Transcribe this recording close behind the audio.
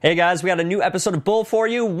Hey guys, we got a new episode of Bull for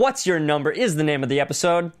you. What's Your Number is the name of the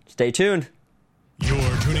episode. Stay tuned.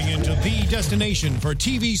 You're tuning into the destination for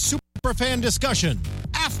TV superfan discussion,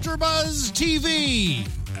 AfterBuzz TV.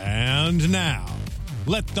 And now,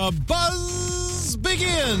 let the buzz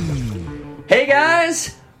begin. Hey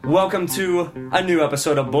guys, welcome to a new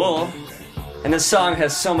episode of Bull. And this song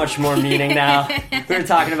has so much more meaning now. We were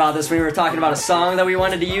talking about this when we were talking about a song that we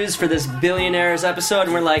wanted to use for this Billionaires episode,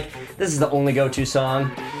 and we're like, this is the only go-to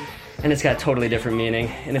song. And it's got a totally different meaning,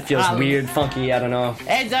 and it feels weird, funky, I don't know.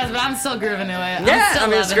 It does, but I'm still grooving to it. Yeah, I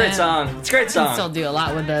mean, it's a great song. It's a great song. I can still do a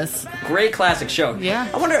lot with this. Great classic show. Yeah.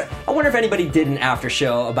 I wonder if anybody did an after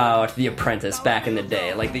show about The Apprentice back in the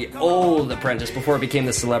day, like the old Apprentice before it became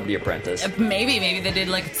the Celebrity Apprentice. Maybe they did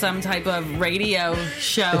like some type of radio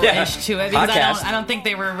show-ish to it, because I don't think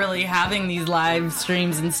they were really having these live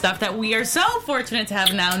streams and stuff that we are so fortunate to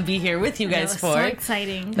have now and be here with you guys for. So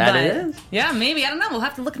exciting. That is. Yeah, maybe. I don't know. We'll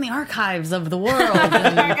have to look in the archives of the world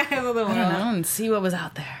and see what was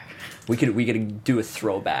out there. We could do a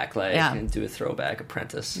throwback, do a throwback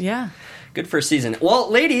Apprentice. Yeah. Good first season. Well,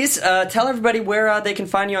 ladies, tell everybody where they can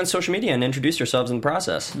find you on social media and introduce yourselves in the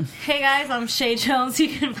process. Hey guys, I'm Shay Jones.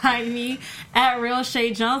 You can find me at Real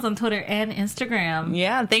Shay Jones on Twitter and Instagram.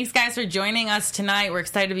 Yeah, thanks guys for joining us tonight. We're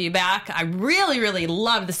excited to be back. I really, really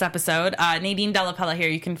love this episode. Nadine Della Pella here.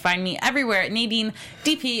 You can find me everywhere at Nadine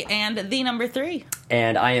DP and the number 3.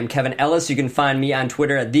 And I am Kevin Ellis. You can find me on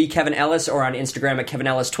Twitter at @TheKevinEllis or on Instagram at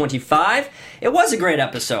KevinEllis25. It was a great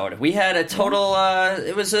episode. We had a total,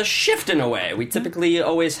 it was a shift in a way. We typically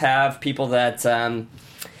always have people that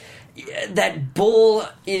Bull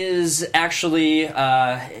is actually,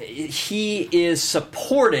 he is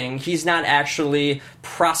supporting, he's not actually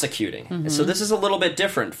prosecuting. Mm-hmm. So this is a little bit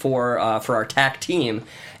different for our TAC team.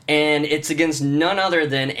 And it's against none other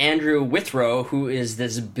than Andrew Withrow, who is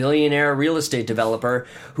this billionaire real estate developer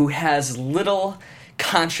who has little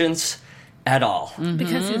conscience at all. Mm-hmm.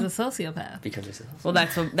 Because he's a sociopath. Well,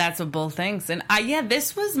 that's what Bull thinks. And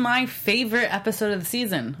this was my favorite episode of the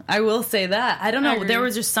season. I will say that. I don't know. There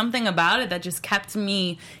was just something about it that just kept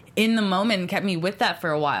me in the moment and kept me with that for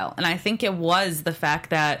a while. And I think it was the fact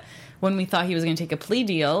that when we thought he was going to take a plea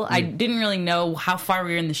deal, I didn't really know how far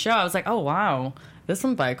we were in the show. I was like, oh, wow. This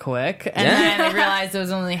went by quick. And then I realized it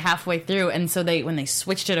was only halfway through. And so when they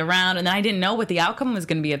switched it around, and then I didn't know what the outcome was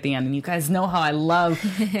going to be at the end. And you guys know how I love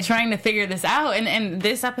trying to figure this out. And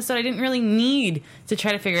this episode, I didn't really need to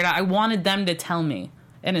try to figure it out. I wanted them to tell me,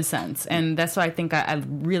 in a sense. And that's why I think I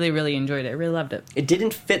really, really enjoyed it. I really loved it. It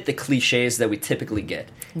didn't fit the cliches that we typically get.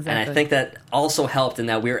 Exactly. And I think that also helped in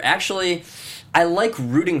that we were actually... I like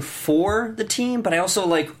rooting for the team, but I also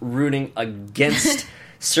like rooting against...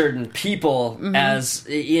 certain people as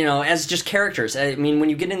just characters. I mean,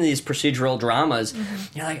 when you get into these procedural dramas,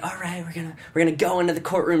 you're like, all right, we're gonna go into the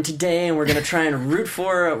courtroom today, and we're gonna try and root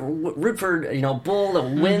for Bull to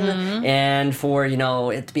win, and for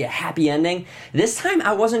it to be a happy ending. This time,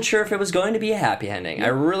 I wasn't sure if it was going to be a happy ending. I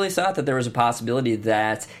really thought that there was a possibility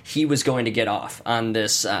that he was going to get off on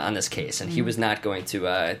this case, and he was not going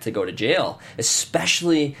to go to jail,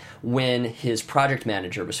 especially when his project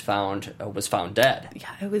manager was found dead. Yeah,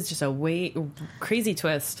 it was just a crazy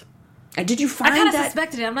twist. And did you find I kind of that?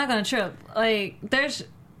 suspected it. I'm not going to trip. Like, there's,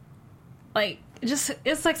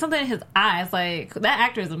 it's like something in his eyes. Like, that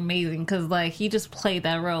actor is amazing because, like, he just played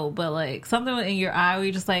that role. But, like, something in your eye where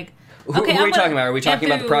you're just like, okay, who are we talking about? Are we talking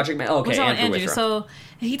about the project manager? Okay, Andrew Withrow. So,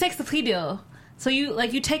 he takes the plea deal. So,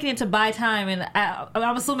 you take it to buy time, and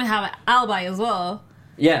I'm assuming have an alibi as well.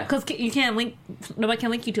 Yeah, because nobody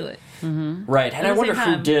can link you to it. Mm-hmm. Right, and I wonder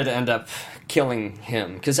who did end up killing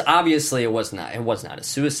him, because obviously it was not a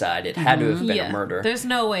suicide. It had to have been a murder. There's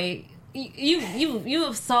no way you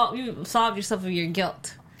have solved yourself of your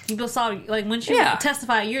guilt. You solved, like, once you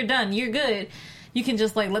testify, you're done. You're good. You can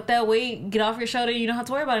just, like, let that weight get off your shoulder. You don't have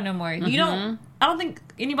to worry about it no more. You don't. I don't think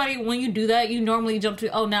anybody, when you do that, you normally jump to,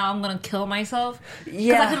 oh, now I'm going to kill myself.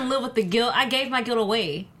 Yeah. Because I couldn't live with the guilt. I gave my guilt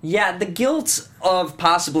away. Yeah, the guilt of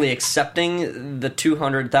possibly accepting the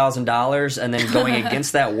 $200,000 and then going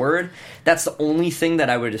against that word, that's the only thing that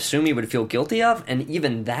I would assume he would feel guilty of. And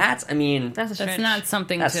even that, I mean... That's not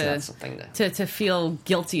something to feel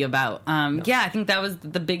guilty about. No. Yeah, I think that was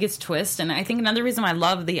the biggest twist. And I think another reason I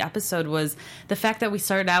love the episode was the fact that we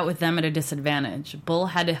started out with them at a disadvantage. Bull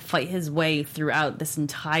had to fight his way throughout this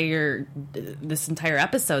entire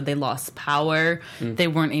episode. They lost power. They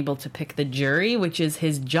weren't able to pick the jury, which is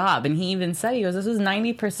his job. And he even said, he goes, this is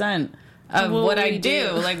 90% of what I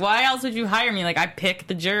do. Like, why else would you hire me? Like, I pick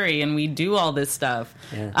the jury and we do all this stuff.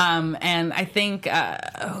 Yeah. And I think,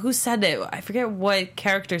 who said it? I forget what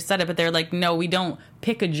character said it, but they're like, no, we don't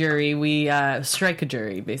pick a jury, we strike a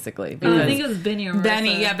jury, basically. I think it was Benny or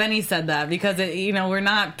Marissa. Benny said that because, we're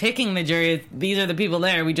not picking the jury. These are the people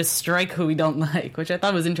there. We just strike who we don't like, which I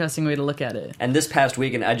thought was an interesting way to look at it. And this past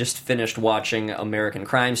weekend, I just finished watching American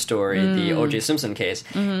Crime Story, the O.J. Simpson case,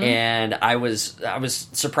 and I was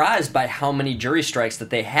surprised by how many jury strikes that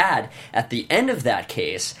they had at the end of that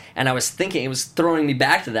case, and I was thinking, it was throwing me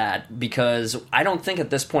back to that, because I don't think at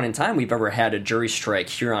this point in time we've ever had a jury strike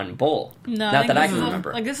here on Bull. No, not that I can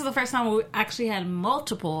remember. This is the first time we actually had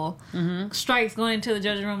multiple strikes going into the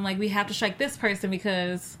judging room. Like, we have to strike this person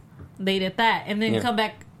because they did that, and then come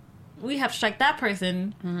back, we have to strike that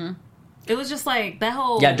person. It was just like that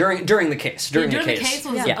whole during the case. During the case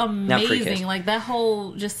was amazing. Like, that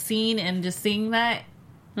whole just scene and just seeing that,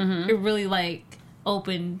 it really like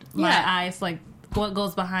opened my eyes. Like, what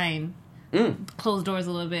goes behind closed doors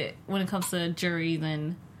a little bit when it comes to juries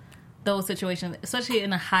and those situations, especially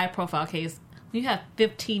in a high profile case. You have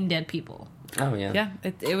 15 dead people. Oh, yeah. Yeah,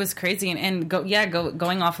 it was crazy. And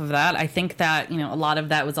going off of that, I think that, a lot of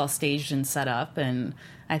that was all staged and set up. And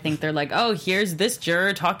I think they're like, oh, here's this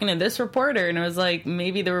juror talking to this reporter. And it was like,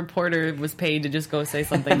 maybe the reporter was paid to just go say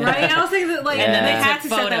something. Right? I was thinking that, and then they had to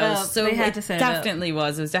set that up. So it definitely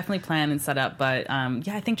was. It was definitely planned and set up. But,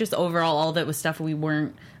 I think just overall, all of it was stuff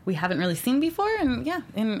we haven't really seen before, and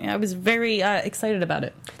I was very excited about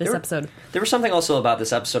it, this episode. There was something also about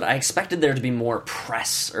this episode. I expected there to be more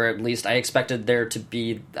press, or at least I expected there to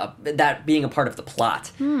be that being a part of the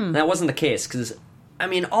plot. And that wasn't the case, because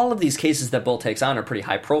all of these cases that Bull takes on are pretty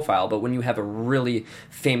high profile, but when you have a really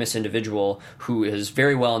famous individual who is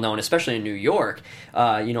very well known, especially in New York,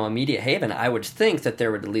 a media haven, I would think that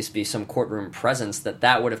there would at least be some courtroom presence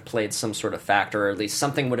that would have played some sort of factor, or at least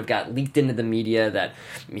something would have got leaked into the media that,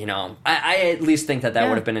 I at least think that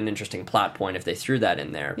would have been an interesting plot point if they threw that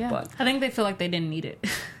in there. Yeah. But I think they feel like they didn't need it.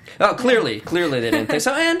 Oh, clearly they didn't think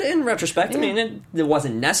so. And in retrospect, it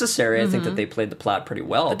wasn't necessary. I think that they played the plot pretty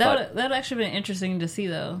well. But that would actually been interesting to see,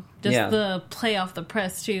 though. Just the play off the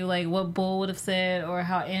press, too. Like, what Bull would have said, or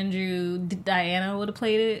how Andrew Diana would have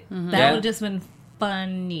played it. That would have just been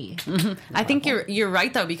funny. I think you're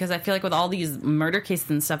right, though, because I feel like with all these murder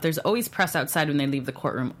cases and stuff, there's always press outside when they leave the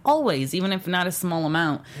courtroom. Always, even if not a small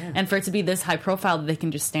amount. Yeah. And for it to be this high profile that they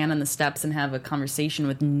can just stand on the steps and have a conversation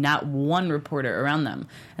with not one reporter around them.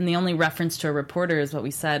 And the only reference to a reporter is what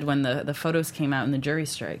we said when the photos came out in the jury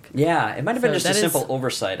strike. Yeah, it might have been just a simple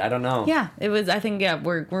oversight. I don't know. Yeah, it was. I think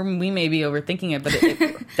we may be overthinking it, but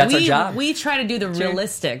that's our job. We try to do the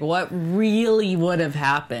realistic. What really would have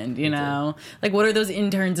happened? Like, what are those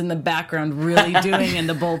interns in the background really doing in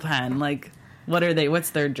the bullpen? Like, what are they? What's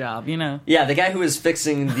their job? Yeah, the guy who is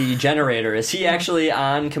fixing the generator, is he actually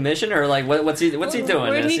on commission, or like what's he doing?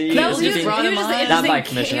 Is he being, not by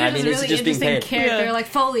commission? Is he just being paid? Character, like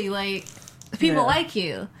Foley, like people like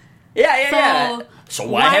you. Yeah. So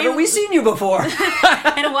why haven't we seen you before?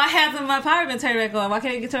 And why hasn't my power been turned back on? Why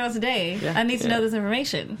can't it get turned on today? I need to know this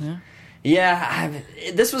information.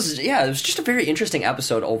 It was just a very interesting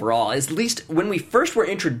episode overall. At least when we first were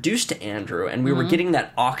introduced to Andrew, and we were getting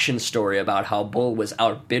that auction story about how Bull was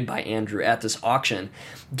outbid by Andrew at this auction,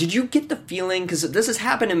 did you get the feeling, because this has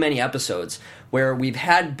happened in many episodes, where we've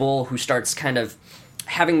had Bull who starts kind of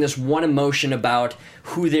having this one emotion about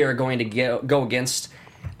who they are going to go against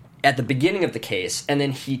at the beginning of the case, and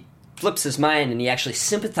then he flips his mind and he actually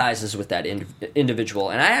sympathizes with that individual.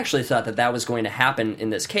 And I actually thought that was going to happen in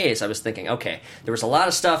this case. I was thinking, okay, there was a lot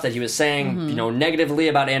of stuff that he was saying, negatively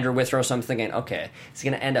about Andrew Withrow, so I'm thinking, okay, he's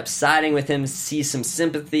going to end up siding with him, see some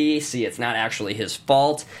sympathy, see it's not actually his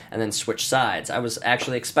fault, and then switch sides. I was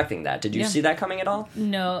actually expecting that. Did you see that coming at all?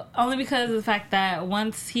 No, only because of the fact that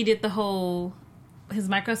once he did his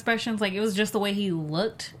micro expressions, like, it was just the way he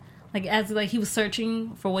looked. Like, as he was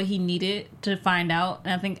searching for what he needed to find out.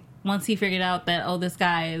 And I think once he figured out that, this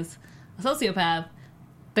guy is a sociopath,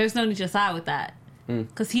 there's no need to side with that,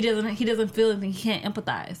 because he doesn't feel anything. He can't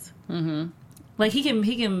empathize. Like, he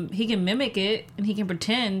can mimic it and he can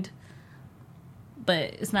pretend,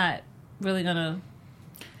 but it's not really gonna.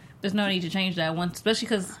 There's no need to change that one, especially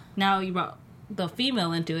because now you brought the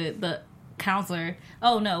female into it, the counselor.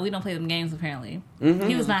 Oh no, we don't play them games. Apparently,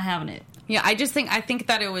 he was not having it. Yeah, I think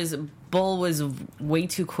that it was Bull was way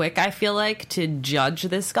too quick, I feel like, to judge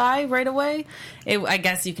this guy right away. I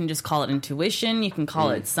guess you can just call it intuition, you can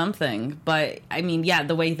call it something, but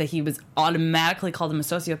the way that he was automatically called him a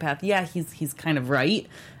sociopath, he's kind of right.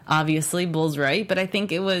 Obviously, Bull's right, but I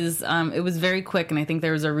think it was very quick, and I think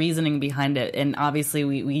there was a reasoning behind it, and obviously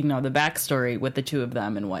we know the backstory with the two of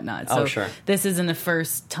them and whatnot. So sure. This isn't a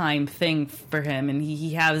first-time thing for him, and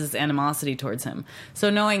he has this animosity towards him. So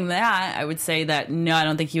knowing that, I would say that, no, I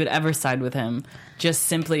don't think he would ever side with him, just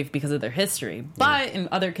simply because of their history. But in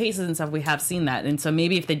other cases and stuff, we have seen that. And so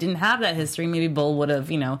maybe if they didn't have that history, maybe Bull would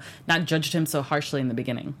have, not judged him so harshly in the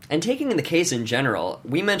beginning. And taking the case in general,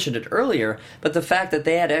 we mentioned it earlier, but the fact that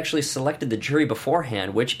they had actually selected the jury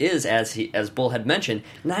beforehand, which is, as Bull had mentioned,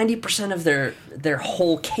 90% of their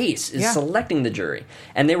whole case is selecting the jury.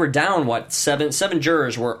 And they were down, seven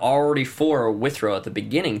jurors were already for Withrow at the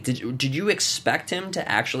beginning. Did you expect him to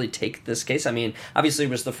actually take this case? I mean, obviously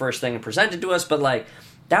it was the first thing presented to us, but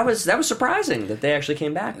that was surprising that they actually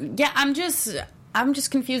came back. Yeah, I'm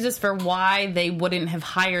just confused as for why they wouldn't have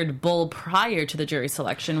hired Bull prior to the jury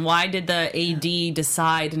selection. Why did the AD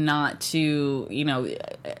decide not to,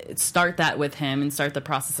 start that with him and start the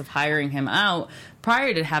process of hiring him out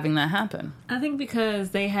prior to having that happen? I think because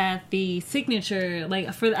they had the signature,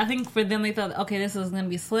 I think for them they thought, okay, this is going to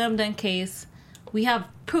be a slam dunk case. We have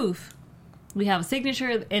proof. We have a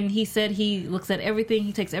signature, and he said he looks at everything.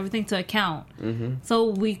 He takes everything to account. Mm-hmm. So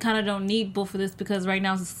we kind of don't need Bull for this because right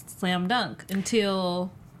now it's a slam dunk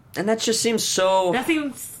until... And that just seems so... That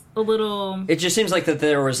seems a little... It just seems like that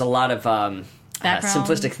there was a lot of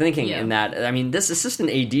simplistic thinking in that. I mean, this assistant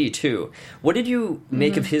AD, too. What did you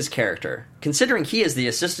make of his character? Considering he is the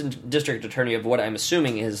assistant district attorney of what I'm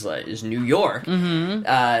assuming is New York,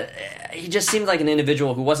 he just seemed like an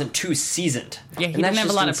individual who wasn't too seasoned. Yeah, he didn't have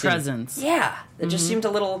a lot of presence. Yeah, it just seemed a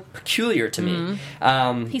little peculiar to me.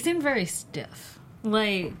 He seemed very stiff.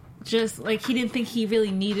 He didn't think he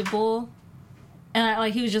really needed Bull.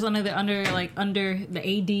 And he was just under the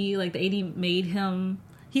AD. The AD made him...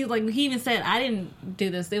 He even said, I didn't do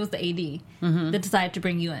this. It was the AD that decided to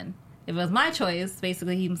bring you in. If it was my choice,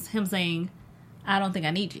 basically him saying, I don't think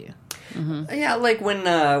I need you. Mm-hmm. Yeah,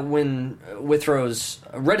 when Withrow's...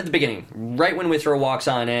 Right at the beginning, right when Withrow walks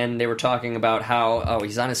on in, they were talking about how,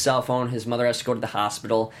 he's on his cell phone, his mother has to go to the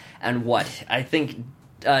hospital, and I think...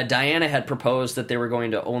 Diana had proposed that they were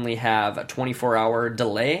going to only have a 24-hour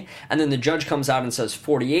delay, and then the judge comes out and says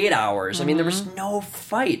 48 hours. Mm-hmm. I mean, there was no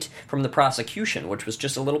fight from the prosecution, which was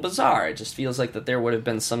just a little bizarre. It just feels like that there would have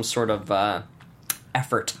been some sort of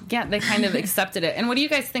effort. Yeah, they kind of accepted it. And what do you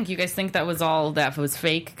guys think? You guys think that was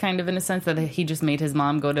fake, kind of in a sense, that he just made his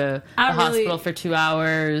mom go to the hospital for 2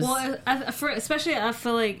 hours? Well, especially I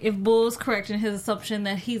feel like if Bull's correct in his assumption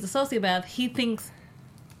that he's a sociopath, he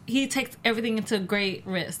takes everything into great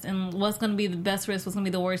risk, and what's going to be the best risk, what's going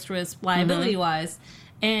to be the worst risk, liability-wise.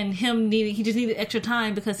 And he just needed extra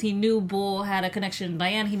time because he knew Bull had a connection to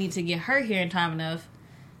Diane. He needed to get her here in time enough.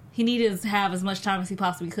 He needed to have as much time as he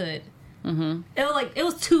possibly could. Mm-hmm. It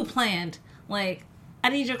was too planned. I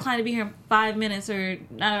need your client to be here in 5 minutes, or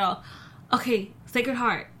not at all. Okay, Sacred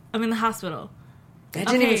Heart, I'm in the hospital. It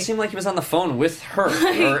didn't even seem like he was on the phone with her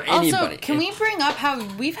or anybody. Also, can we bring up how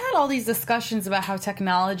we've had all these discussions about how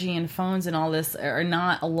technology and phones and all this are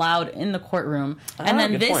not allowed in the courtroom. And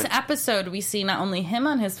then this episode, we see not only him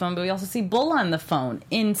on his phone, but we also see Bull on the phone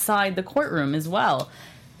inside the courtroom as well.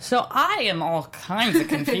 So I am all kinds of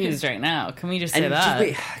confused right now. Can we just say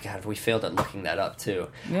that? God, we failed at looking that up, too.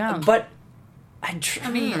 Yeah. But...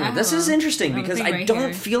 this is interesting because I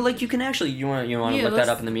don't feel like you can actually... You want to look that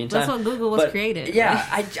up in the meantime? That's what Google was created.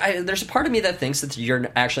 Yeah, there's a part of me that thinks that you're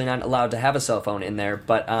actually not allowed to have a cell phone in there,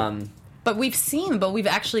 but... But we've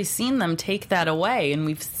actually seen them take that away, and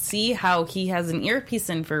we see how he has an earpiece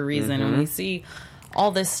in for a reason, and we see all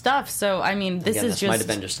this stuff. So, I mean, this might have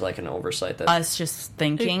been just like an oversight. That us just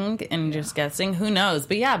thinking and just guessing. Who knows?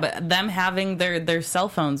 But yeah, but them having their cell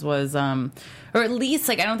phones was... or at least,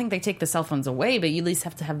 I don't think they take the cell phones away, but you at least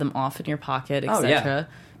have to have them off in your pocket, etc.,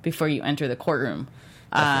 before you enter the courtroom.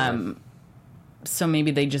 So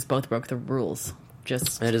maybe they just both broke the rules.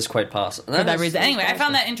 It is quite possible. For that reason. Anyway, I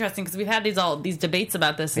found that interesting because we've had these debates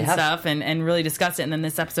about this and stuff and really discussed it. And then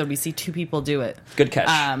this episode, we see two people do it. Good catch.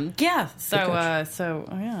 Yeah. I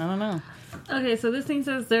don't know. Okay, so this thing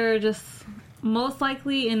says there are just most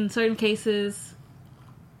likely in certain cases,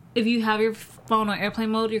 if you have your phone on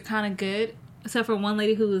airplane mode, you're kind of good. Except for one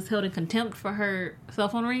lady who was held in contempt for her cell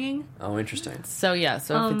phone ringing. Oh, interesting. So if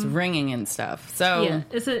it's ringing and stuff. So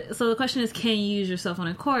so the question is, can you use your cell phone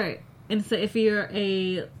in court? And so if you're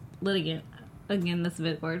a litigant, again, that's a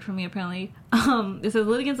big word for me apparently. It says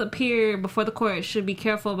litigants appear before the court should be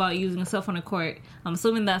careful about using a cell phone in court. I'm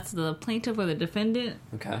assuming that's the plaintiff or the defendant.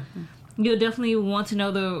 Okay. You'll definitely want to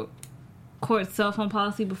know the court cell phone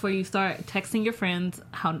policy before you start texting your friends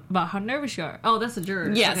about how nervous you are. Oh, that's a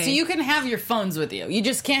juror. Yeah, okay. So you can have your phones with you. You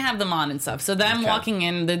just can't have them on and stuff. So them walking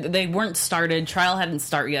in, they weren't started. Trial hadn't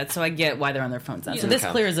started yet, so I get why they're on their phones now. So this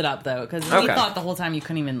clears it up, though, because we thought the whole time you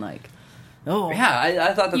couldn't even, Oh. Yeah,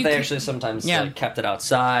 I thought that they actually sometimes kept it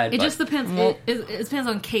outside. It just depends. It depends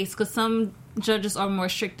on case, because some judges are more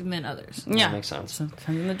strict than others. Yeah. That makes sense. So,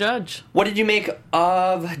 depends on the judge. What did you make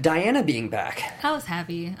of Diana being back? I was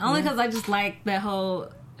happy. Only because I just like that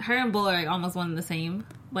whole... Her and Bull are almost one and the same.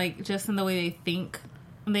 Like, just in the way they think.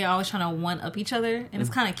 And they're always trying to one-up each other. And it's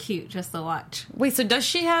kind of cute just to watch. Wait, so does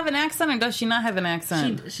she have an accent or does she not have an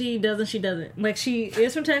accent? She doesn't. She doesn't. Like, she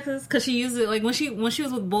is from Texas because she used it. Like, when she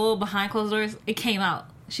was with Bull behind closed doors, it came out.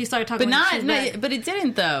 She started talking but it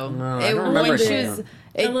didn't, though. No, I don't remember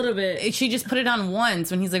a little bit. She just put it on once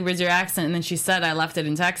when he's like, where's your accent? And then she said, I left it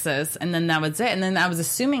in Texas. And then that was it. And then I was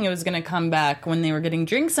assuming it was going to come back when they were getting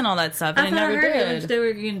drinks and all that stuff. And it never did. They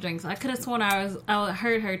were getting drinks. I could have sworn I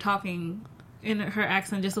heard her talking in her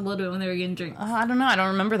accent just a little bit when they were getting drinks. I don't know. I don't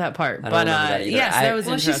remember that part. But yes, that was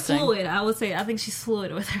interesting. She's fluid. I would say. I think she's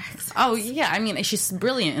fluid with her accent. Oh, yeah. I mean, she's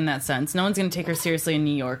brilliant in that sense. No one's going to take her seriously in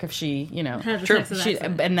New York if she, has a Texas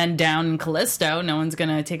accent. And then down in Callisto, no one's going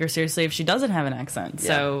to take her seriously if she doesn't have an accent. Yeah.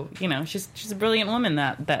 So, she's a brilliant woman,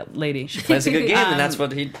 that lady. She plays a good game, and that's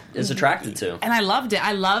what he is attracted to. And I loved it.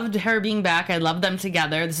 I loved her being back. I loved them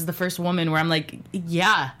together. This is the first woman where I'm like,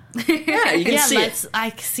 yeah. Yeah, you can see it. I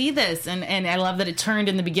see this, and I love that it turned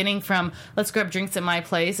in the beginning from let's grab drinks at my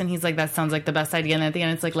place, and he's like, that sounds like the best idea, and at the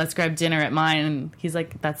end it's like, let's grab dinner at mine, and he's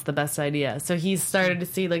like, that's the best idea. So he's started to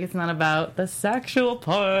see, like, it's not about the sexual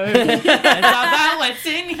part, it's about what's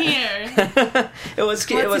in here. It was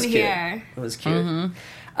cute. It was cute. It was cute.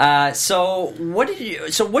 Mm-hmm. So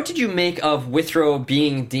what did you make of Withrow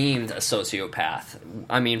being deemed a sociopath?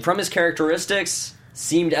 I mean, from his characteristics,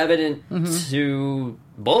 seemed evident to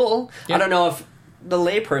Bull. Yep. I don't know if the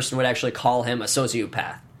layperson would actually call him a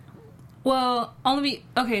sociopath. Well,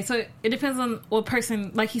 so it depends on what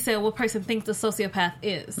person, like he said, what person thinks a sociopath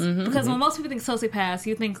is. Because when most people think sociopaths,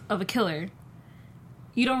 you think of a killer.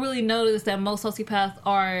 You don't really notice that most sociopaths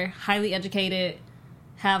are highly educated,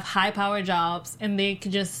 have high-powered jobs, and they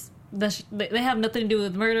could just, they have nothing to do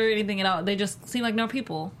with murder or anything at all. They just seem like normal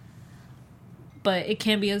people. But it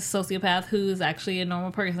can be a sociopath who's actually a normal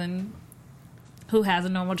person who has a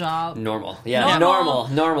normal job. Normal.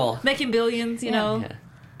 Normal. Making billions, you know. Yeah.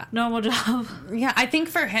 Normal job. Yeah, I think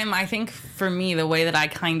for me, the way that I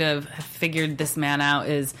kind of figured this man out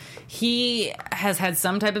is he has had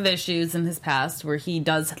some type of issues in his past where he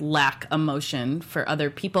does lack emotion for other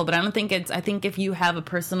people, but I think if you have a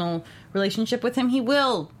personal relationship with him, he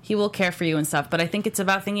will care for you and stuff, but I think it's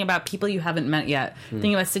about thinking about people you haven't met yet,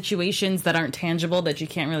 thinking about situations that aren't tangible, that you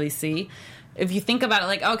can't really see. If you think about it,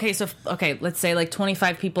 like, let's say like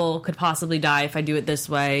 25 people could possibly die if I do it this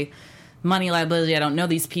way. Money, liability, I don't know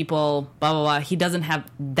these people, blah, blah, blah. He doesn't have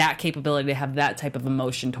that capability to have that type of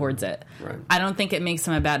emotion towards it. Right. I don't think it makes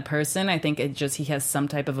him a bad person. I think it just, he has some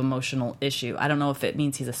type of emotional issue. I don't know if it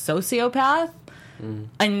means he's a sociopath.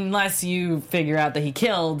 Unless you figure out that he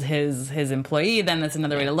killed his employee, then that's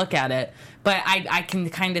another way to look at it. But I can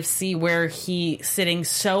kind of see where he sitting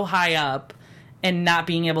so high up and not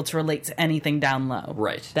being able to relate to anything down low.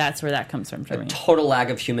 Right. That's where that comes from for me. Total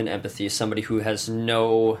lack of human empathy. Somebody who has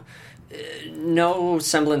no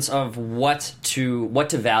semblance of what to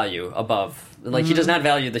value above. Like, he does not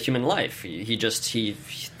value the human life. He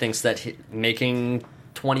thinks that making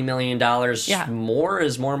 $20 million more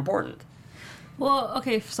is more important. Well,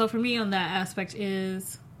 okay, so for me on that aspect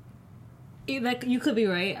is, like, you could be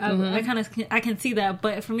right. I can see that,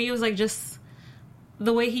 but for me it was like just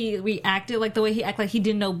the way he reacted, like the way he acted like he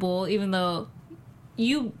didn't know Bull, even though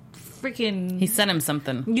he sent him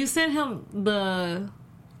something. You sent him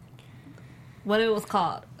what it was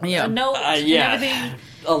called, a note, and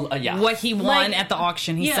everything. What he won at the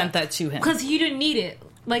auction, he sent that to him because you didn't need it.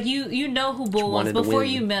 Like, you know who Bull was before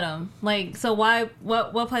you met him. Like, so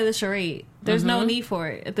what play the charade? There's no need for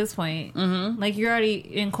it at this point. Like, you're already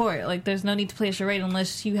in court. Like, there's no need to play a charade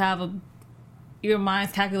unless you have your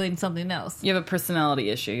mind's calculating something else. You have a personality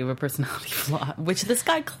issue. You have a personality flaw, which this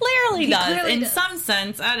guy clearly does. In some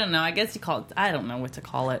sense, I don't know. I guess I don't know what to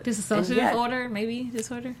call it. Dissociative order, maybe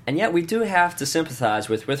disorder. And yet, we do have to sympathize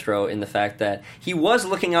with Withrow in the fact that he was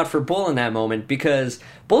looking out for Bull in that moment, because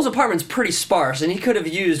Bull's apartment's pretty sparse, and he could have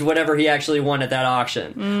used whatever he actually won at that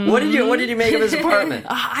auction. What did you make of his apartment?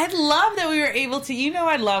 I love that we were able to.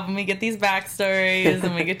 I love when we get these backstories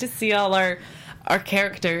and we get to see all our. our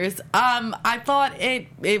characters. I thought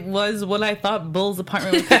it was what I thought Bull's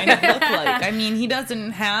apartment would kind of look like. I mean, he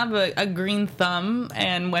doesn't have a green thumb,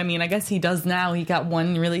 and I mean, I guess he does now. He got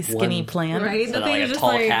one really skinny plant. Right? So like a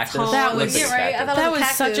tall cactus. That was right. I thought that it was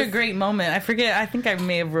such a great moment. I forget. I think I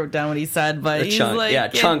may have wrote down what he said, but he's Chunk.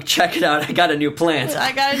 like, Chunk, check it out. I got a new plant.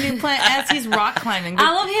 I got a new plant as he's rock climbing.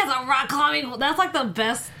 I love he has a rock climbing. That's like the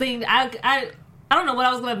best thing. I don't know what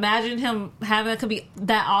I was going to imagine him having. It could be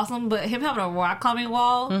that awesome, but him having a rock climbing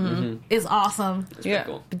wall is awesome. Yeah.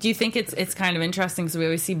 Cool. But do you think it's kind of interesting? So we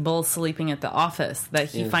always see Bull sleeping at the office. That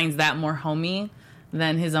he finds that more homey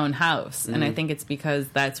than his own house, and I think it's because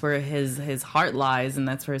that's where his heart lies, and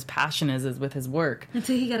that's where his passion is with his work.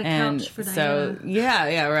 Until he got a couch for Diana. So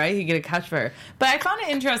yeah, right. He get a couch for her. But I found it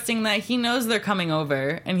interesting that he knows they're coming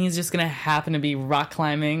over, and he's just gonna happen to be rock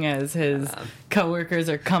climbing as his coworkers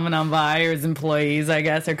are coming on by, or his employees, I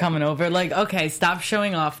guess, are coming over. Like, okay, stop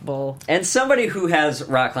showing off, Bull. And somebody who has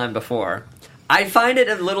rock climbed before, I find it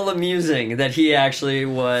a little amusing that he actually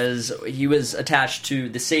was attached to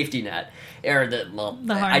the safety net. Or the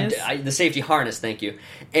harness. The safety harness, thank you.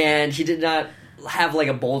 And he did not have like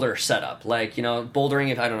a boulder set up. Like, bouldering,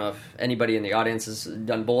 if I don't know if anybody in the audience has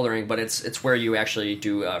done bouldering, but it's where you actually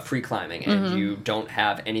do free climbing, and you don't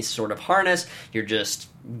have any sort of harness. You're just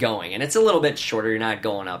going, and it's a little bit shorter. You're not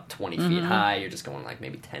going up 20 feet high. You're just going like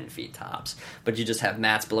maybe 10 feet tops, but you just have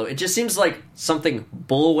mats below. It just seems like something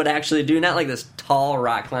Bull would actually do, not like this tall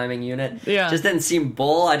rock climbing unit. Just didn't seem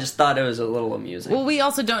Bull. I just thought it was a little amusing. Well, we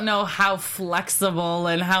also don't know how flexible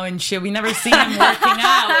and how in shape. We never see him working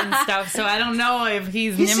out and stuff, so I don't know if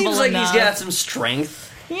he's nimble enough. He seems like he's got some strength.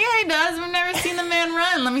 Yeah, he does. We've never seen the man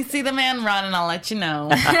run. Let me see the man run, and I'll let you know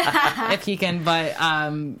if he can. But,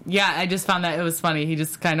 yeah, I just found that it was funny. He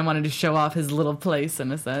just kind of wanted to show off his little place, in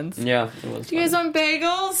a sense. Yeah, it was Do you guys want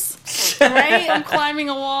bagels? Right? I'm climbing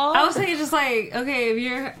a wall. I was thinking just like, okay, if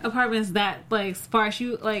your apartment's that like sparse,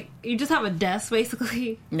 you just have a desk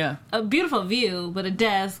basically. Yeah. A beautiful view, but a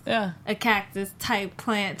desk. Yeah. A cactus type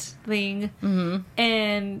plant thing.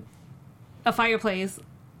 And a fireplace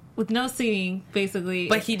with no seating, basically.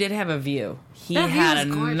 But he did have a view. He That view had a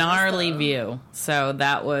was gorgeous, gnarly though. view. So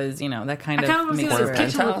that was, that kind I of kind of want to see makes what his it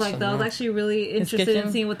kitchen right. looked like, though. I was actually really interested in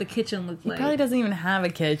kitchen? seeing what the kitchen looked like. He probably doesn't even have a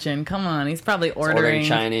kitchen. Come on, he's probably ordering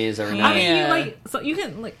Chinese every Yeah. night. I mean, Yeah. you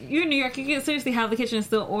can, you're in New York, you can seriously have the kitchen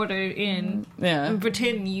still ordered in. Yeah. And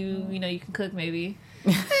pretend you can cook, maybe.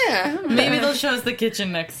 Maybe they'll show us the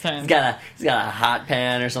kitchen next time. He's got a hot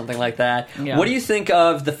pan or something like that. Yeah. What do you think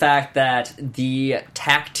of the fact that the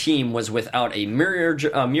TAC team was without a mirror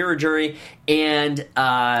jury, and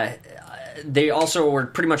they also were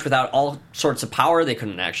pretty much without all sorts of power? They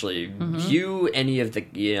couldn't actually view any of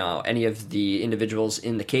the individuals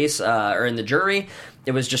in the case or in the jury.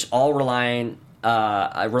 It was just all relying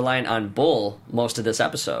on Bull most of this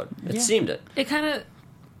episode. It seemed it. It kind of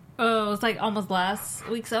it was like almost last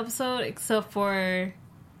week's episode, except for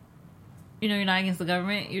you're not against the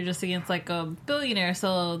government, you're just against like a billionaire,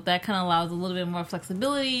 so that kind of allows a little bit more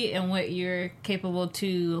flexibility in what you're capable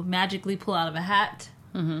to magically pull out of a hat.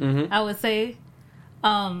 I would say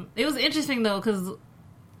it was interesting though, because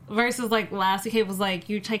versus like last week it was like,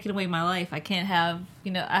 you're taking away my life, I can't have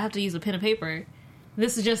I have to use a pen and paper.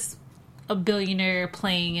 This is just a billionaire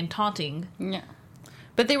playing and taunting. Yeah.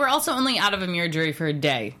 But they were also only out of a mirror jury for a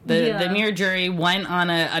day. The mirror jury went on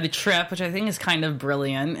a trip, which I think is kind of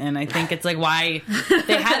brilliant, and I think it's like why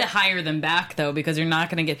they had to hire them back, though, because you're not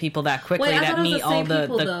going to get people that quickly that meet all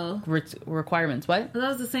the requirements. What? That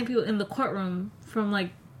was the same people in the courtroom from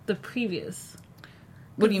like the previous.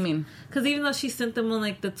 What do you mean? Because even though she sent them on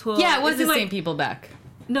like the 12... Yeah, it was the same people back.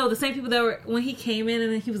 No, the same people that were... When he came in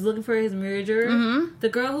and he was looking for his mirror juror, the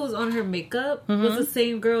girl who was on her makeup was the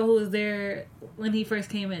same girl who was there when he first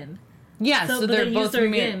came in. Yeah, so they're both...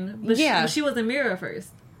 But she was a mirror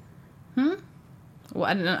first. Well,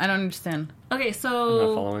 I don't understand. Okay, I'm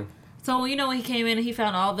not following. So, when he came in and he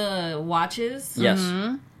found all the watches? Yes.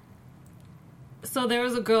 So there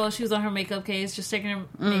was a girl, she was on her makeup case, just taking her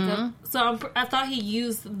makeup. So I thought he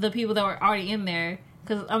used the people that were already in there.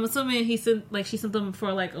 Because I'm assuming she sent them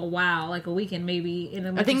for like a while, like a weekend maybe.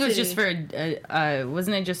 I think it was just for,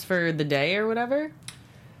 wasn't it just for the day or whatever?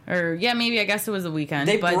 Or, yeah, maybe, I guess it was a weekend.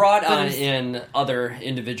 They brought in other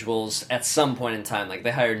individuals at some point in time. Like, they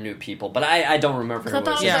hired new people. But I don't remember who it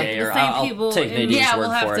was today. Or I'll take Nadine's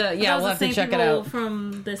word for it. Yeah, we'll have to check it out.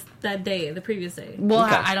 From that day, the previous day. Well,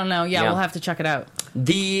 okay. I don't know. Yeah, we'll have to check it out.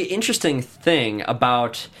 The interesting thing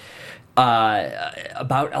about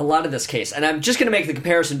a lot of this case, and I'm just going to make the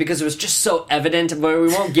comparison because it was just so evident, but we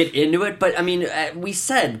won't get into it. But I mean,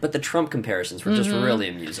 but the Trump comparisons were just really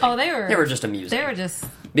amusing. Oh, they were just amusing. They were just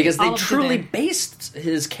because they truly based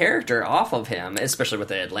his character off of him, especially with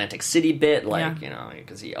the Atlantic City bit,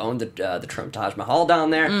 because he owned the Trump Taj Mahal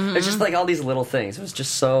down there. It's just like all these little things. It was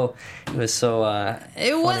just so. It was so.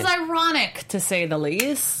 It was ironic, to say the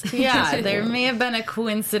least. Yeah, there may have been a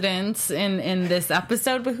coincidence in this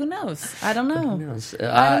episode, but who knows? I don't know. Who knows?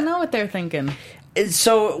 I don't know what they're thinking.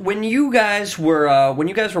 So when you guys were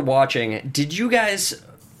watching, did you guys?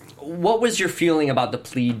 What was your feeling about the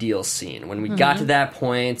plea deal scene when we got to that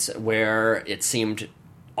point where it seemed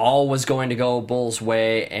all was going to go Bull's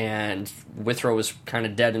way and Withrow was kind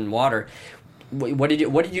of dead in water? What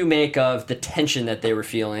did you make of the tension that they were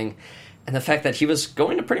feeling? And the fact that he was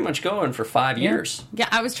going to pretty much go in for 5 years. Yeah,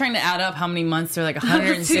 I was trying to add up how many months. They're like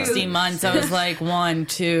 160 months. I was like 1,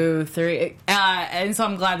 2, 3. And so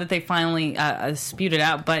I'm glad that they finally spewed it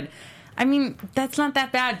out. But, I mean, that's not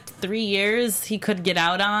that bad. 3 years he could get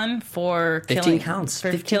out on for 15 counts.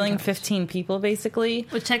 For killing 15 people, basically.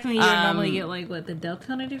 But technically you would normally get, the death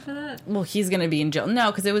penalty for that? Well, he's going to be in jail.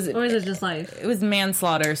 No, because it was... Or is it just life? It was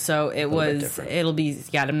manslaughter, so it'll be...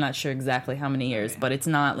 Yeah, I'm not sure exactly how many years, but it's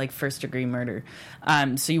not, first-degree murder.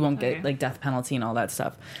 So you won't get, death penalty and all that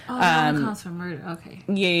stuff. Oh, that counts for murder. Okay.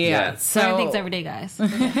 Yeah. So learn things every day, guys.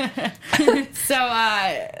 Okay. So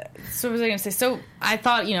what was I going to say? So I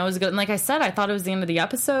thought, it was good. And like I said, I thought it was the end of the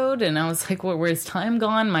episode, and I was like, where's time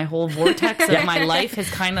gone? My whole vortex of my life has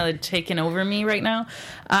kind of taken over me right now.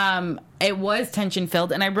 It was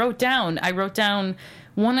tension-filled, and I wrote down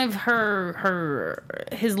one of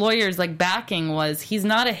his lawyers backing was, he's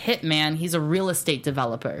not a hitman, he's a real estate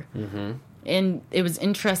developer. Mm-hmm. And it was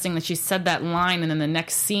interesting that she said that line, and then the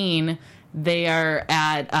next scene they are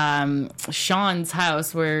at Sean's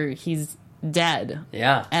house where he's dead.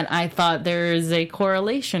 Yeah. And I thought there is a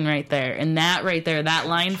correlation right there. And that right there, that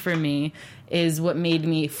line for me is what made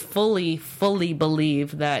me fully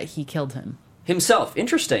believe that he killed him. Himself.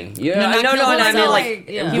 Interesting. Yeah,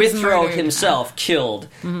 no, Withrow himself killed.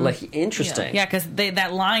 Interesting. Yeah, because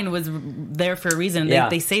that line was there for a reason.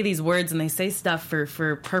 They say these words and they say stuff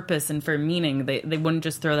for purpose and for meaning. They wouldn't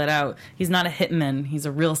just throw that out. He's not a hitman. He's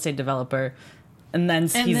a real estate developer. And then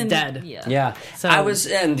he's dead. Yeah. So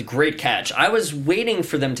and great catch. I was waiting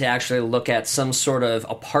for them to actually look at some sort of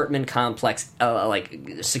apartment complex,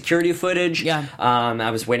 security footage. Yeah.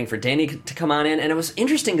 I was waiting for Danny to come on in, and it was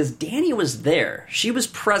interesting because Danny was there. She was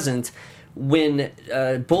present when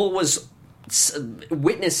Bull was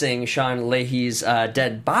witnessing Sean Leahy's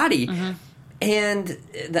dead body. Mm-hmm. And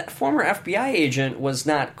that former FBI agent was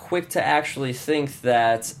not quick to actually think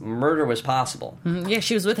that murder was possible. Mm-hmm. Yeah,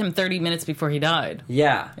 she was with him 30 minutes before he died.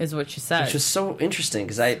 Yeah. Is what she said. Which was so interesting,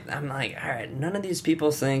 because I'm like, all right, none of these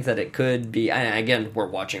people think that it could be... Again, we're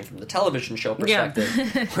watching from the television show perspective.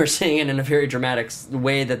 Yeah. We're seeing it in a very dramatic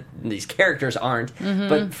way that these characters aren't. Mm-hmm.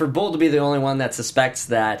 But for Bull to be the only one that suspects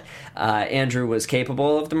that Andrew was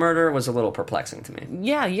capable of the murder was a little perplexing to me.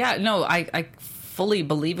 Yeah. No, I fully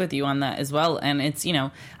believe with you on that as well. And it's,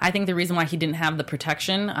 I think the reason why he didn't have the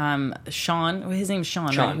protection, Sean, his name's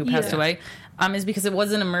Sean. Right, who passed away, is because it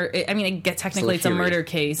wasn't a murder. I mean, technically it's a murder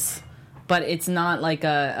case, but it's not like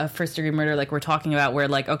a first degree murder like we're talking about, where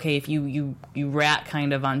okay, if you rat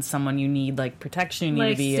kind of on someone, you need protection, you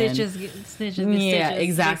need to be snitches. Yeah,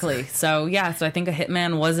 exactly. So I think a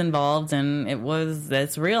hitman was involved, and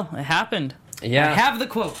that's real. It happened. Yeah, I have the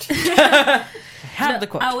quote. The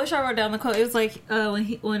quote. I wish I wrote down the quote. It was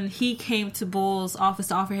when he came to Bull's office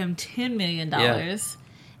to offer him $10 million,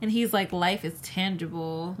 and he's like, "Life is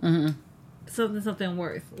tangible, something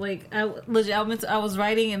worth." I was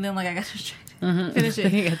writing, and then I got distracted. Finish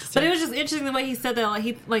it. But it was just interesting the way he said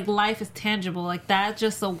that. Life is tangible. That's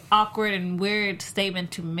just an awkward and weird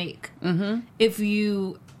statement to make. Mm-hmm. If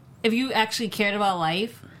you actually cared about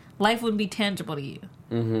life would be tangible to you.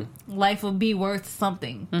 Mm-hmm. Life would be worth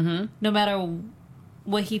something, no matter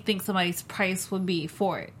what he thinks somebody's price would be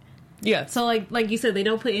for it. Yeah. So, like you said, they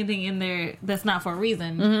don't put anything in there that's not for a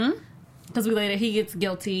reason. Because he gets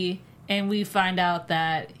guilty, and we find out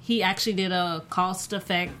that he actually did a cost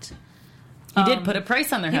effect. He did put a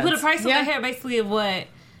price on their heads. He put a price on their head, basically, of what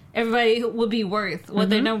everybody would be worth. What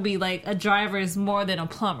their number would be. A driver is more than a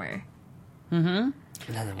plumber. Mm-hmm.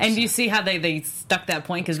 And you see how they stuck that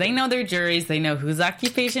point, because they know their juries, they know whose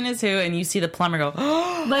occupation is who, and you see the plumber go,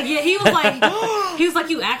 he was like,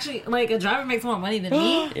 you actually, a driver makes more money than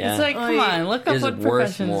me? Yeah. It's come on, look up what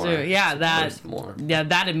professions do. Yeah,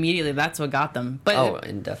 that immediately, that's what got them. But,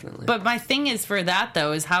 indefinitely. But my thing is for that,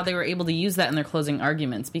 though, is how they were able to use that in their closing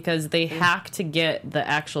arguments, because they hack to get the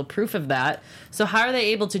actual proof of that. So how are they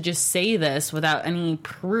able to just say this without any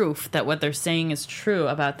proof that what they're saying is true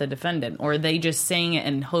about the defendant? Or are they just saying saying it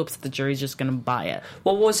in hopes that the jury's just going to buy it.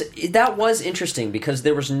 Well, that was interesting because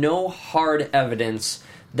there was no hard evidence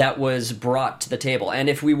that was brought to the table. And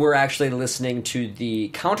if we were actually listening to the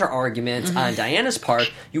counter-argument on Diana's part,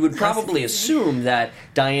 you would probably assume that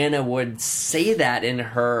Diana would say that in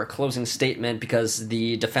her closing statement because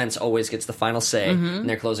the defense always gets the final say in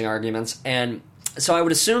their closing arguments. And so I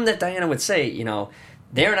would assume that Diana would say,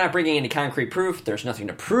 they're not bringing any concrete proof. There's nothing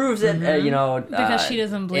to prove that, because she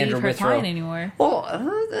doesn't believe Andrew her Withrow. client anymore. Well,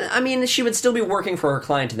 she would still be working for her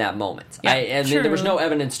client in that moment. Yeah, there was no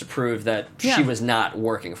evidence to prove that she was not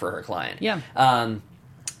working for her client. Yeah.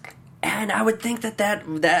 And I would think that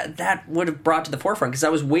would have brought to the forefront because I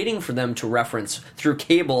was waiting for them to reference through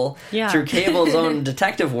Cable's own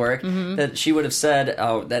detective work that she would have said,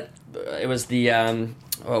 that it was the.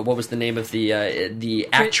 What was the name of the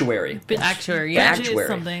actuary? Actuary, yeah. Bridget Actuary.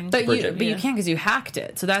 Something. But you can't because you hacked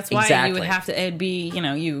it. So that's why you would have to, it'd be,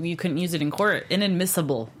 you couldn't use it in court.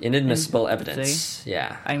 Inadmissible Evidence. See?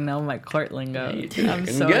 Yeah. I know my court lingo. Yeah, I'm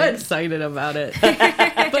so good. excited about it.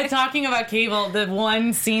 But talking about Cable, the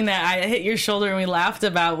one scene that I hit your shoulder and we laughed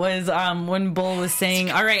about was when Bull was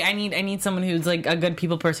saying, all right, I need someone who's like a good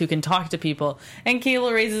people person who can talk to people. And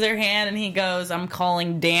Cable raises her hand and he goes, I'm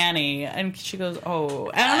calling Danny. And she goes, oh.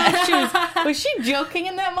 I don't know if she was she joking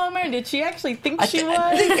in that moment, or did she actually think she was?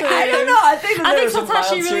 I don't know. I think sometimes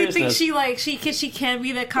she really thinks she can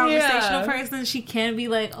be that conversational person. She can be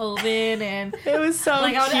like open and it was so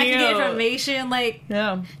like I can cute. get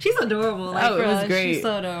information. She's adorable. Like, it was great. She's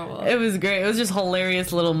so adorable. It was great. It was just a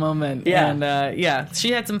hilarious little moment. Yeah, and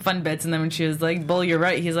she had some fun bits. And then when she was like, "Bull, you're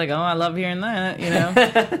right," he's like, "Oh, I love hearing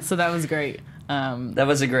that." So that was great. That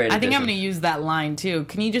was a great addition. I think I'm going to use that line too.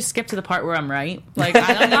 Can you just skip to the part where I'm right? Like,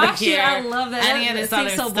 I don't even care. I love that. Any of this other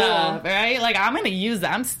stuff, bold. Right? Like, I'm going to use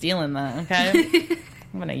that. I'm stealing that. Okay,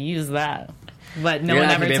 I'm going to use that. But no one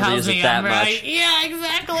ever tells me I'm right. Yeah,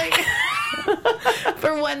 exactly.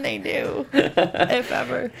 For when they do, if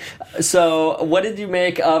ever. So, what did you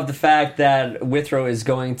make of the fact that Withrow is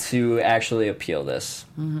going to actually appeal this?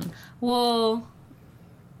 Mm-hmm. Well,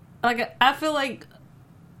 I feel like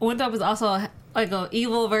Winthrop is also like an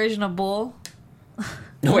evil version of Bull.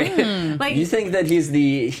 Wait, you think that he is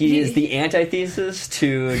the antithesis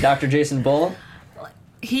to Dr. Jason Bull?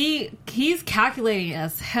 He's calculating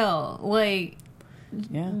as hell. Like,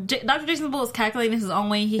 Dr. Jason Bull is calculating his own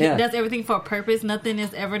way. He does everything for a purpose. Nothing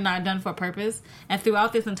is ever not done for a purpose. And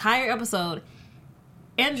throughout this entire episode,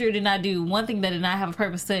 Andrew did not do one thing that did not have a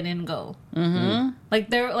purpose to an end goal.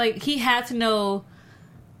 Mm-hmm. He had to know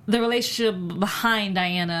the relationship behind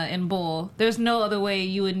Diana and Bull. There's no other way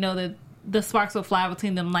you would know that the sparks will fly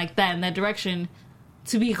between them like that in that direction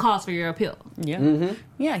to be a cause for your appeal. Yeah. Mm-hmm.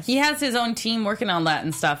 Yeah, he has his own team working on that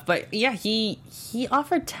and stuff. But yeah, he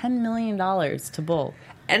offered $10 million to Bull.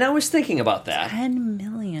 And I was thinking about that. $10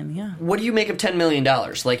 million, yeah. What do you make of $10 million?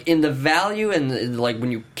 Like, in the value and, like,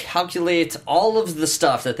 when you calculate all of the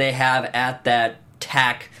stuff that they have at that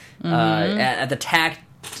TAC, at the TAC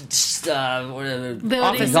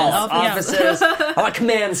offices.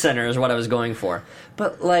 Command center is what I was going for.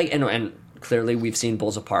 But, like, and clearly we've seen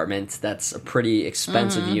Bull's apartment. That's a pretty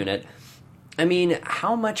expensive unit. I mean,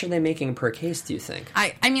 how much are they making per case, do you think? I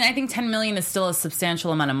think $10 million is still a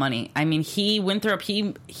substantial amount of money. I mean, Winthrop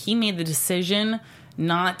made the decision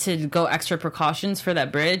not to go extra precautions for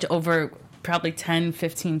that bridge over probably $10,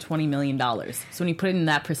 $15, $20 million. So when you put it in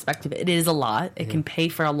that perspective, it is a lot. It can pay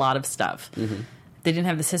for a lot of stuff. Mm-hmm. They didn't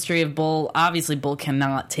have this history of Bull. Obviously, Bull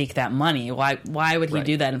cannot take that money. Why would he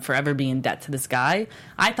do that and forever be in debt to this guy?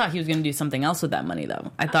 I thought he was going to do something else with that money,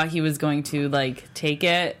 though. I thought he was going to, like, take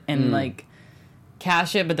it and, like,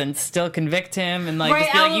 cash it, but then still convict him and, like,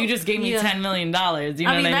 just be like, you just gave me $10 million. You know what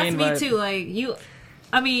I mean? That's me, too. Like,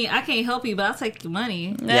 I can't help you, but I'll take your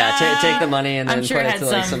money. Yeah, take the money and then I'm sure put it it had to,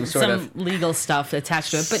 like, some sort of legal stuff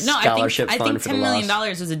attached to it. But no, I think $10 million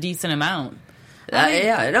was a decent amount. $10 million,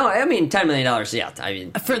 yeah. I mean, in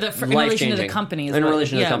relation to the company. In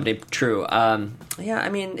relation to the company, true. I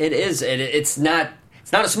mean, it is. It's not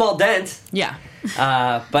a small dent. Yeah.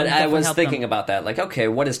 But I was thinking about that. Like, okay,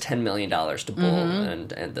 what is $10 million to Bull and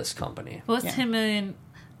this company? Well, it's $10 million.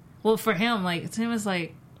 Well, for him, like, to him, it's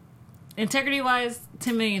like, integrity-wise,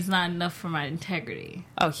 $10 million is not enough for my integrity.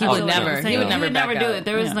 Oh, he would never. He would never do it.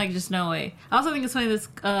 There was, like, just no way. I also think it's funny, this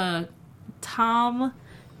Tom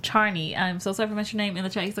Charney, I'm so sorry for mentioning your name in the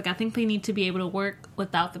chat. He's like, I think they need to be able to work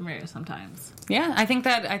without the mirror sometimes. Yeah, I think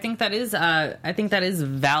that is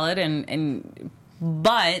valid, and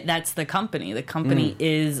But that's the company. The company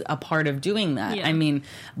is a part of doing that. Yeah. I mean,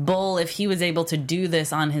 Bull, if he was able to do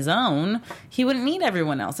this on his own, he wouldn't need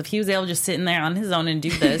everyone else. If he was able to just sit in there on his own and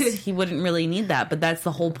do this, he wouldn't really need that. But that's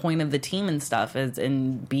the whole point of the team and stuff, is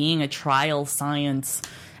in being a trial science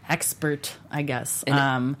expert, I guess.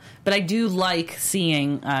 But I do like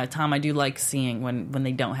seeing, Tom, I do like seeing when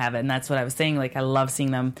they don't have it. And that's what I was saying. Like, I love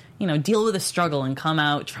seeing them, deal with a struggle and come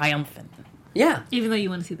out triumphant. Yeah. Even though you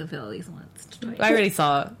want to see the fail at least once. I already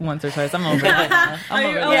saw it once or twice. I'm over that. I'm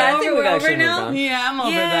over that. Yeah, I think we've over actually now? moved on. Yeah, I'm over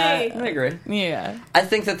Yay. that. I agree. Yeah. I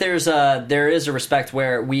think that there is a respect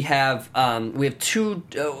where we have a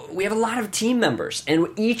lot of team members, and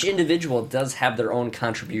each individual does have their own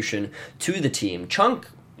contribution to the team. Chunk,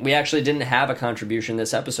 we actually didn't have a contribution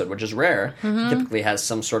this episode, which is rare. He typically has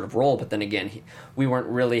some sort of role, but then again, we weren't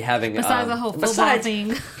really having... Besides the whole football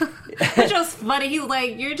thing. Which was funny. He was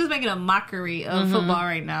like, you're just making a mockery of football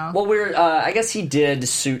right now. Well, I guess he did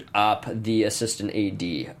suit up the assistant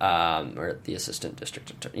AD, or the assistant district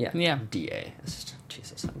attorney. Yeah. DA. Assistant,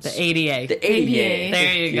 Jesus. The ADA. The ADA. ADA.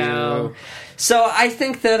 There you go. So I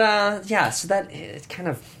think that, so that it's kind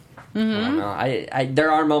of... I don't know.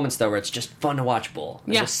 There are moments though where it's just fun to watch Bull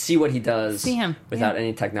and just see what he does See him. without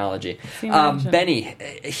any technology. See him in action.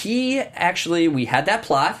 Benny, we had that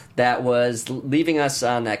plot that was leaving us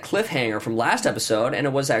on that cliffhanger from last episode, and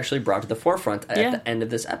it was actually brought to the forefront at the end of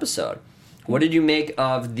this episode. What did you make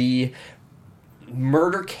of the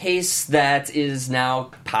murder case that is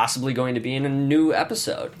now possibly going to be in a new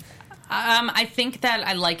episode? I think that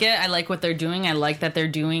I like it. I like what they're doing. I like that they're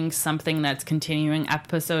doing something that's continuing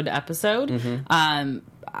episode to episode.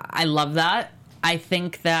 I love that. I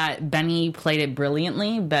think that Benny played it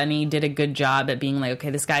brilliantly. Benny did a good job at being like, okay,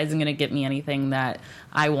 this guy isn't going to get me anything that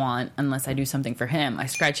I want unless I do something for him. I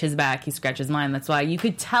scratch his back, he scratches mine. That's why you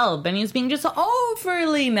could tell Benny was being just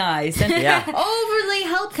overly nice and overly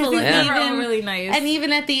helpful. He's And never even, overly nice. and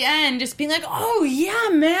even at the end, just being like, oh, yeah,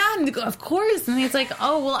 man, of course. And he's like,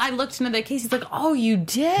 oh, well, I looked into that case. He's like, oh, you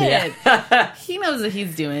did. Yeah. He knows what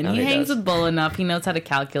he's doing. No, he he hangs does. with Bull enough. He knows how to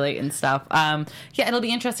calculate and stuff. It'll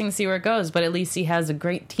be interesting to see where it goes, but at least he has a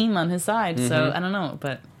great team on his side. So I don't know,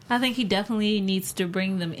 but I think he definitely needs to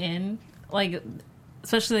bring them in. Like,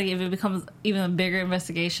 especially like if it becomes even a bigger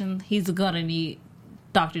investigation, he's gonna need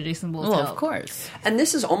Dr. Jason Bull's help. of course. And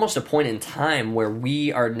this is almost a point in time where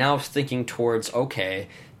we are now thinking towards, okay,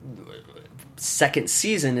 second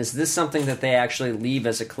season, is this something that they actually leave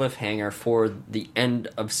as a cliffhanger for the end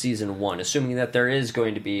of season 1, assuming that there is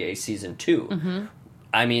going to be a season 2?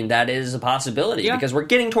 I mean, that is a possibility because we're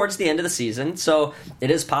getting towards the end of the season, so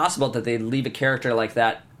it is possible that they leave a character like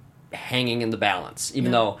that hanging in the balance,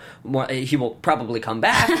 even though he will probably come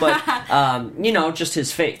back, but, just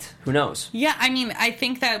his fate. Who knows? Yeah, I mean, I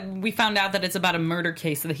think that we found out that it's about a murder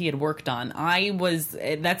case that he had worked on.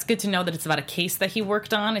 That's good to know that it's about a case that he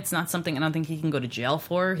worked on. It's not something I don't think he can go to jail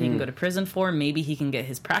for, he can go to prison for. Maybe he can get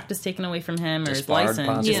his practice taken away from him or his Disbarred, license.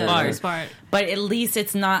 possibly. Yeah, Disbarred. smart. But at least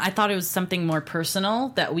it's not, I thought it was something more personal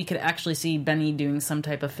that we could actually see Benny doing some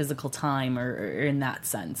type of physical time or in that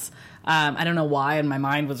sense. I don't know why, and my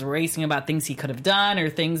mind was racing about things he could have done or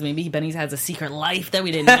things maybe Benny has a secret life that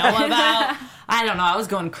we didn't know about. I don't know. I was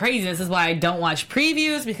going crazy. This is why I don't watch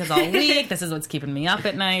previews, because all week this is what's keeping me up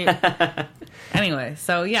at night. Anyway,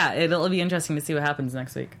 so yeah, it'll be interesting to see what happens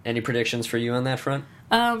next week. Any predictions for you on that front?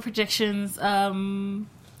 Predictions. I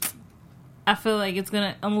feel like it's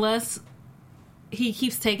gonna, unless he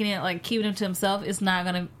keeps taking it, like keeping it to himself, it's not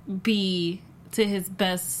gonna be to his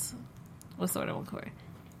best. What's the word I want for it?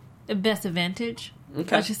 Best advantage.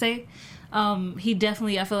 Okay. I should say. He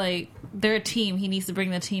definitely. I feel like they're a team. He needs to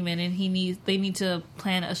bring the team in, and they need to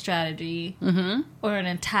plan a strategy or an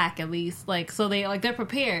attack at least. So they're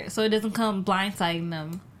prepared, so it doesn't come blindsiding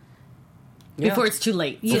them. Before it's too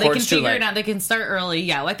late. So they can figure it out. They can start early.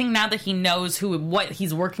 Yeah, well, I think now that he knows what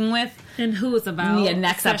he's working with And who it's about. Yeah,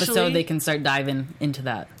 next especially. episode they can start diving into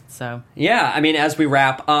that. So Yeah, I mean, as we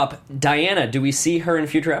wrap up, Diana, do we see her in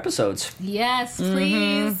future episodes? Yes,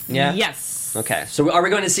 please. Yeah? yes. Okay, so are we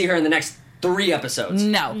going to see her in the next 3 episodes?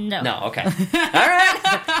 No. No, okay. All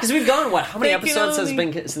right. Because we've gone, how many They can episodes has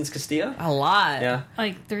only- been since Castillo? A lot. Yeah.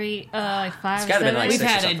 Like 3, like 5, It's gotta be 7. like We've 6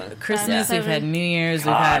 or had something. Christmas, we've had New Year's, we've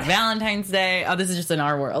God. had Valentine's Day. Oh, this is just in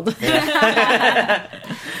our world.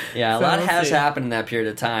 Yeah, a So lot we'll has see. happened in that period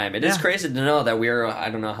of time. It is Yeah. crazy to know that we're, I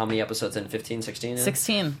don't know how many episodes in, 15, 16?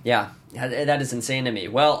 16. Yeah, that is insane to me.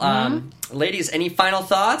 Well, ladies, any final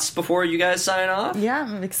thoughts before you guys sign off? Yeah,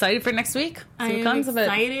 I'm excited for next week. See I what am comes of it.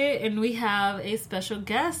 excited, and we have a special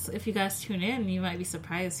guest. If you guys tune in, you might be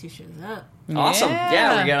surprised who shows up. Awesome.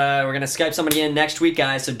 Yeah, we're gonna Skype somebody in next week,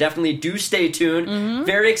 guys. So definitely do stay tuned.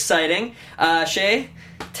 Very exciting. Shay,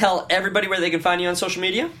 tell everybody where they can find you on social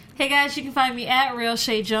media. Hey guys, you can find me at Real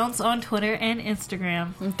Shay Jones on Twitter and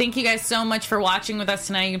Instagram. Thank you guys so much for watching with us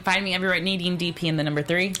tonight. You can find me everywhere at Nadine DP and the number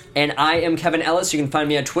 3. And I am Kevin Ellis. You can find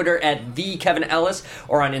me on Twitter at @TheKevinEllis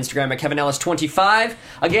or on Instagram at KevinEllis25.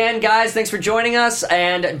 Again, guys, thanks for joining us.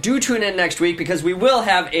 And do tune in next week because we will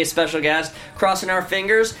have a special guest, crossing our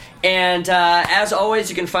fingers. And as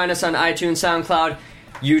always, you can find us on iTunes, SoundCloud,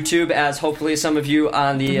 YouTube, as hopefully some of you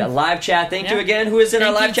on the live chat. Thank you again. Who is in our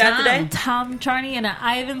Thank live you, chat Tom. today? Tom Charney and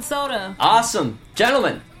Ivan Soda. Awesome.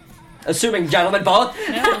 Gentlemen. Assuming gentlemen both.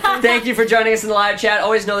 Thank you for joining us in the live chat.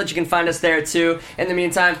 Always know that you can find us there too. In the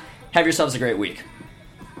meantime, have yourselves a great week.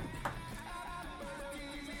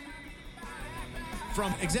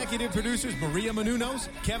 From executive producers Maria Menounos,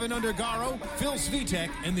 Kevin Undergaro, Phil Svitek,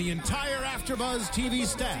 and the entire AfterBuzz TV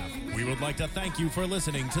staff, we would like to thank you for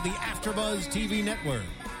listening to the AfterBuzz TV network.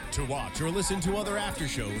 To watch or listen to other after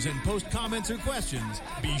shows and post comments or questions,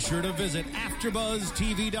 be sure to visit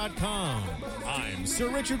AfterBuzzTV.com. I'm Sir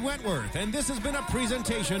Richard Wentworth, and this has been a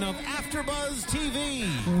presentation of AfterBuzz TV.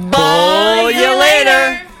 Bye you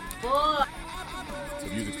later. The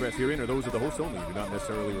views expressed herein are those of the hosts only and do not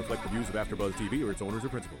necessarily reflect the views of AfterBuzz TV or its owners or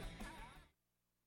principals.